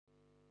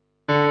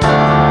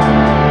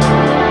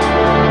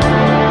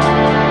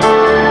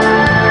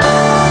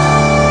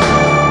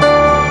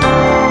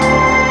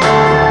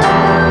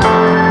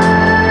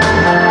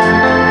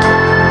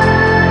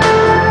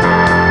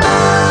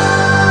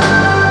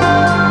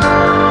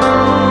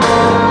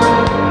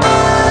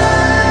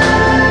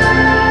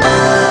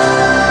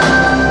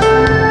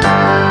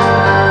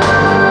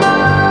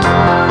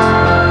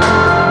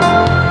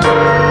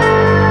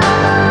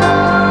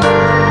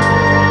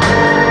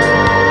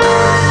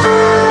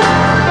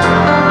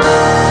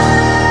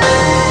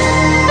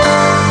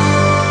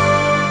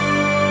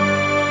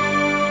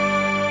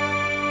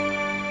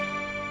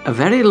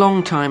very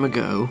long time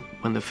ago,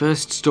 when the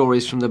first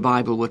stories from the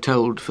Bible were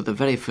told for the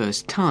very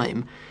first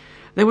time,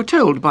 they were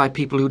told by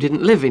people who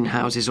didn't live in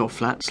houses or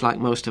flats like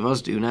most of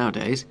us do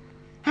nowadays.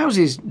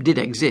 Houses did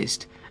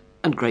exist,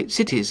 and great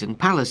cities and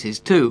palaces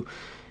too,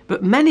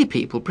 but many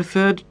people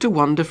preferred to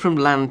wander from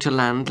land to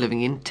land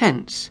living in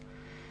tents.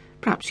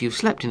 Perhaps you've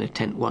slept in a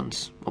tent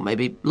once, or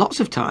maybe lots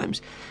of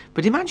times,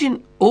 but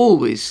imagine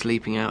always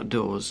sleeping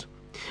outdoors.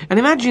 And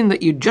imagine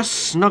that you just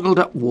snuggled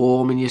up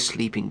warm in your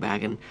sleeping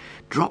bag and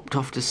dropped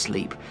off to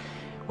sleep,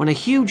 when a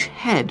huge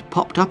head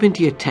popped up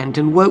into your tent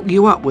and woke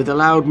you up with a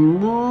loud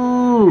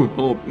moo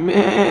or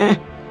meh.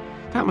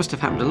 That must have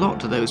happened a lot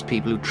to those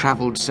people who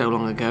travelled so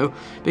long ago,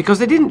 because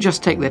they didn't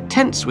just take their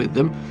tents with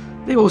them,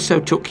 they also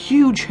took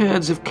huge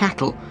herds of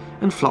cattle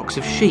and flocks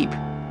of sheep.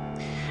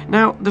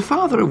 Now, the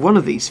father of one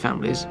of these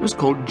families was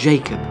called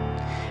Jacob,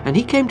 and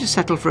he came to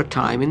settle for a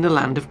time in the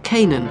land of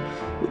Canaan,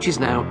 which is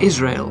now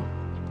Israel.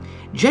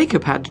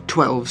 Jacob had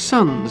 12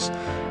 sons,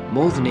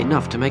 more than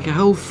enough to make a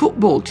whole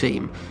football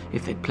team,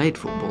 if they'd played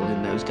football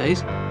in those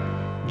days.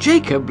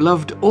 Jacob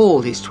loved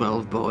all his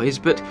 12 boys,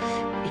 but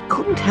he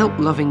couldn't help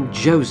loving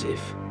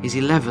Joseph, his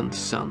 11th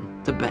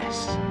son, the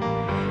best.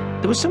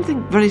 There was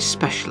something very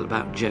special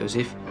about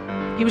Joseph.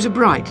 He was a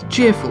bright,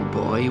 cheerful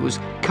boy who was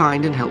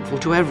kind and helpful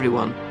to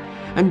everyone,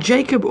 and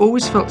Jacob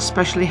always felt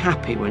specially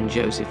happy when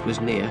Joseph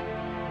was near.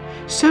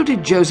 So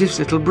did Joseph's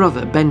little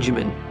brother,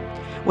 Benjamin.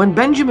 When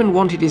Benjamin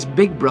wanted his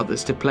big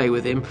brothers to play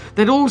with him,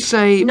 they'd all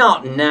say,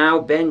 "Not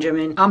now,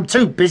 Benjamin. I'm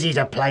too busy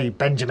to play,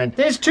 Benjamin.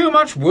 There's too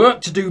much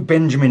work to do,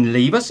 Benjamin.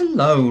 Leave us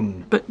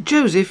alone." But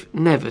Joseph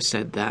never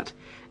said that.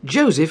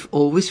 Joseph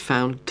always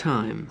found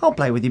time. I'll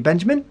play with you,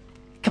 Benjamin.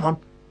 Come on,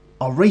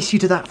 I'll race you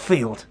to that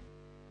field.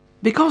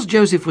 Because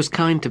Joseph was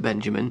kind to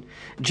Benjamin,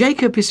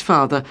 Jacob, his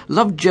father,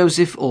 loved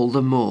Joseph all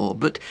the more,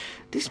 but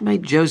this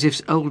made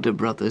Joseph's older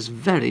brothers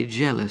very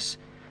jealous.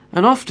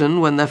 And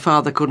often, when their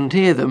father couldn't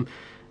hear them,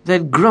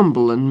 they'd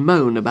grumble and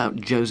moan about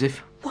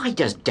Joseph. Why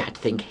does Dad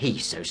think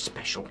he's so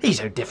special? He's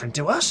so different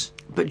to us.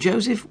 But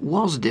Joseph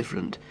was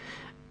different.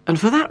 And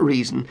for that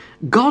reason,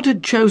 God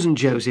had chosen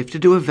Joseph to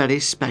do a very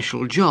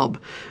special job,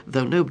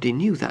 though nobody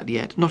knew that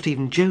yet, not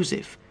even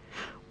Joseph.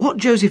 What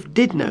Joseph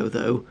did know,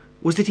 though,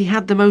 was that he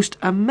had the most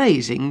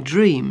amazing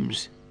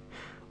dreams.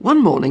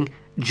 One morning,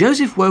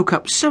 Joseph woke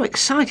up so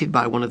excited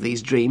by one of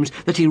these dreams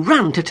that he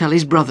ran to tell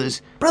his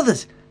brothers.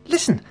 Brothers,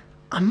 listen,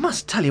 I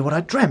must tell you what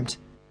I dreamt.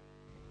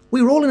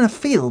 We were all in a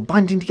field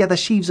binding together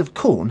sheaves of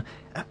corn,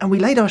 and we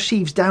laid our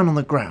sheaves down on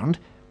the ground,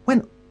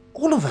 when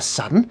all of a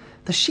sudden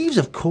the sheaves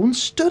of corn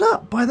stood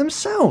up by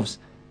themselves,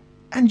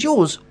 and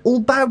yours all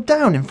bowed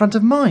down in front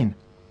of mine.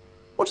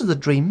 What does the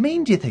dream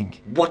mean, do you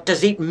think? What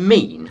does it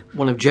mean?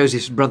 One of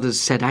Joseph's brothers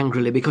said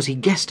angrily, because he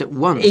guessed at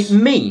once. It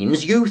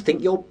means you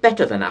think you're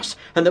better than us,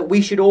 and that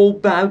we should all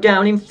bow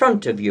down in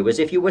front of you as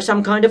if you were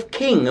some kind of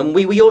king and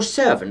we were your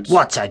servants.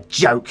 What's a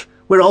joke?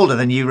 We're older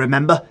than you,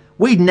 remember?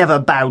 We'd never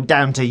bow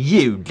down to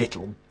you,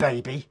 little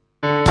baby.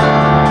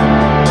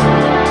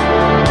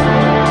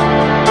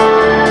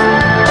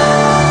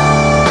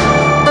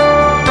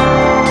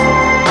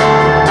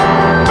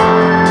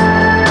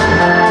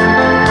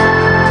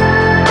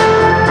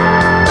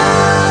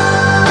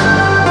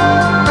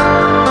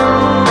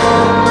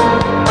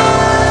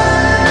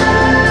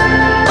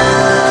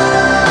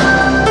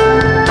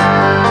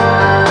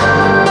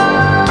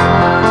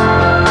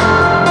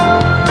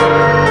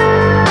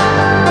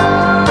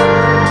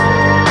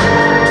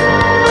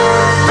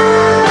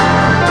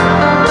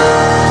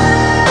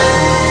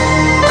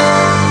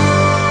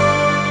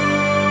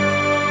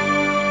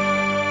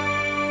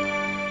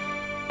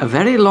 A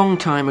very long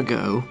time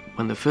ago,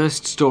 when the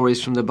first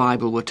stories from the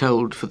Bible were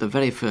told for the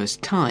very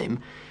first time,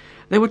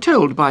 they were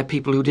told by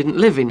people who didn't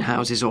live in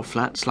houses or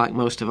flats like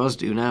most of us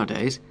do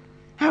nowadays.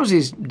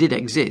 Houses did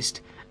exist,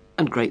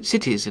 and great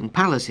cities and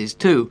palaces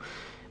too,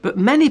 but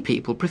many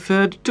people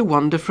preferred to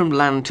wander from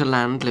land to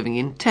land living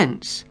in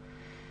tents.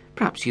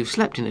 Perhaps you've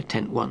slept in a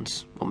tent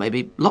once, or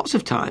maybe lots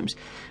of times,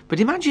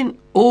 but imagine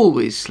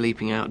always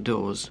sleeping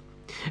outdoors.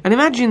 And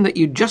imagine that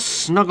you just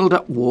snuggled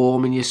up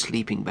warm in your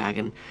sleeping bag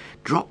and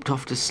dropped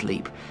off to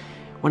sleep,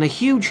 when a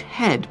huge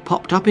head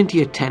popped up into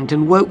your tent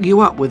and woke you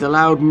up with a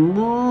loud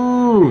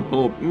moo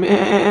or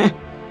meh.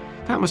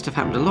 That must have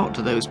happened a lot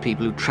to those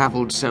people who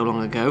travelled so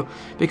long ago,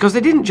 because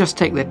they didn't just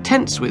take their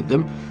tents with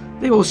them,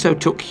 they also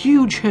took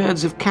huge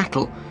herds of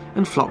cattle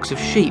and flocks of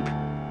sheep.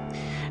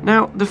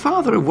 Now, the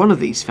father of one of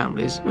these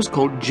families was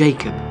called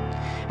Jacob,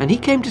 and he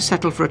came to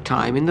settle for a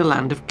time in the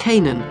land of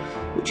Canaan,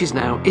 which is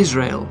now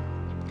Israel.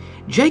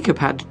 Jacob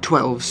had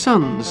 12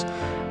 sons,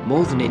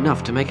 more than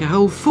enough to make a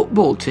whole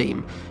football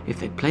team, if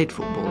they'd played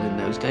football in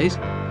those days.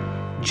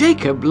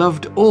 Jacob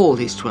loved all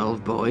his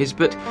 12 boys,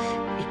 but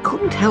he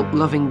couldn't help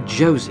loving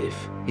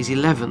Joseph, his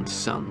 11th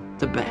son,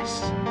 the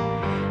best.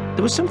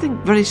 There was something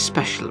very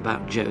special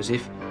about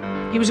Joseph.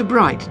 He was a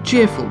bright,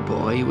 cheerful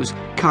boy who was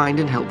kind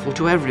and helpful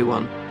to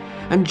everyone,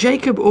 and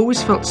Jacob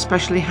always felt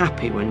specially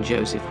happy when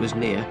Joseph was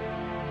near.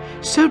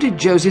 So did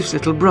Joseph's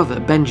little brother,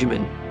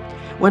 Benjamin.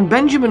 When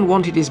Benjamin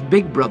wanted his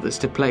big brothers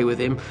to play with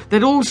him,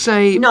 they'd all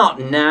say, "Not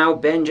now,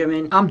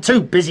 Benjamin." I'm too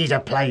busy to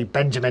play,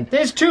 Benjamin.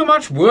 There's too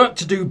much work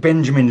to do,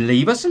 Benjamin.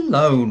 Leave us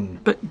alone.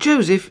 But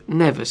Joseph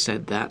never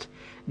said that.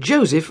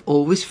 Joseph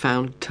always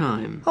found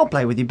time. I'll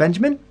play with you,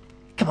 Benjamin.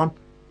 Come on,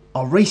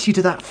 I'll race you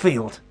to that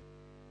field.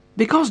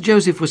 Because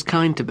Joseph was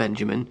kind to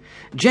Benjamin,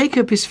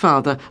 Jacob, his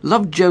father,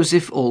 loved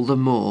Joseph all the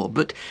more,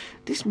 but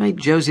this made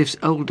Joseph's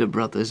older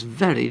brothers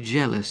very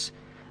jealous,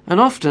 and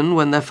often,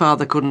 when their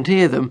father couldn't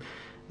hear them,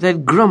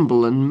 they'd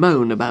grumble and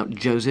moan about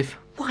Joseph.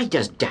 Why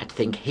does Dad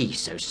think he's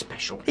so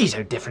special? He's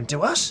so different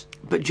to us.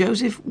 But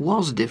Joseph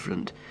was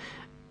different,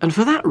 and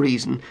for that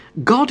reason,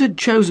 God had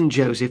chosen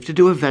Joseph to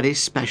do a very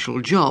special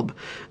job,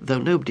 though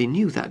nobody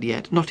knew that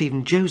yet, not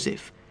even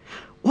Joseph.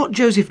 What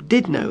Joseph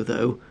did know,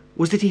 though,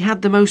 was that he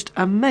had the most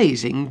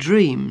amazing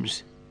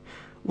dreams.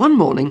 One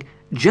morning,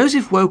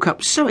 Joseph woke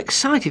up so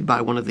excited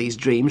by one of these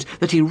dreams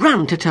that he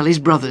ran to tell his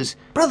brothers.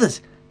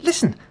 Brothers,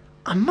 listen,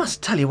 I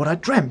must tell you what I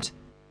dreamt.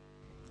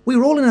 We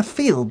were all in a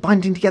field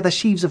binding together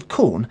sheaves of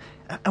corn,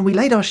 and we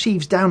laid our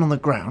sheaves down on the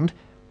ground,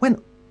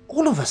 when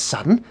all of a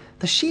sudden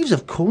the sheaves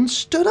of corn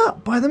stood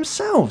up by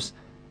themselves,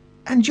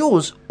 and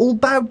yours all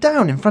bowed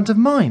down in front of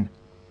mine.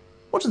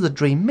 What does the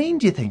dream mean,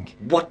 do you think?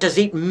 What does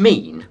it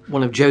mean?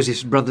 One of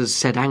Joseph's brothers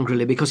said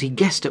angrily, because he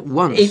guessed at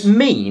once. It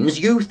means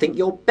you think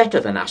you're better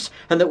than us,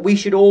 and that we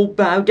should all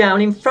bow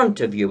down in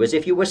front of you as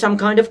if you were some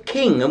kind of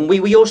king and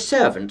we were your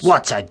servants.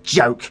 What a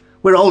joke!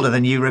 We're older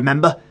than you,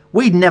 remember?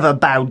 We'd never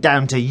bow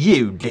down to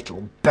you,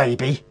 little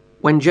baby.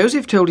 When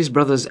Joseph told his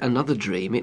brothers another dream, it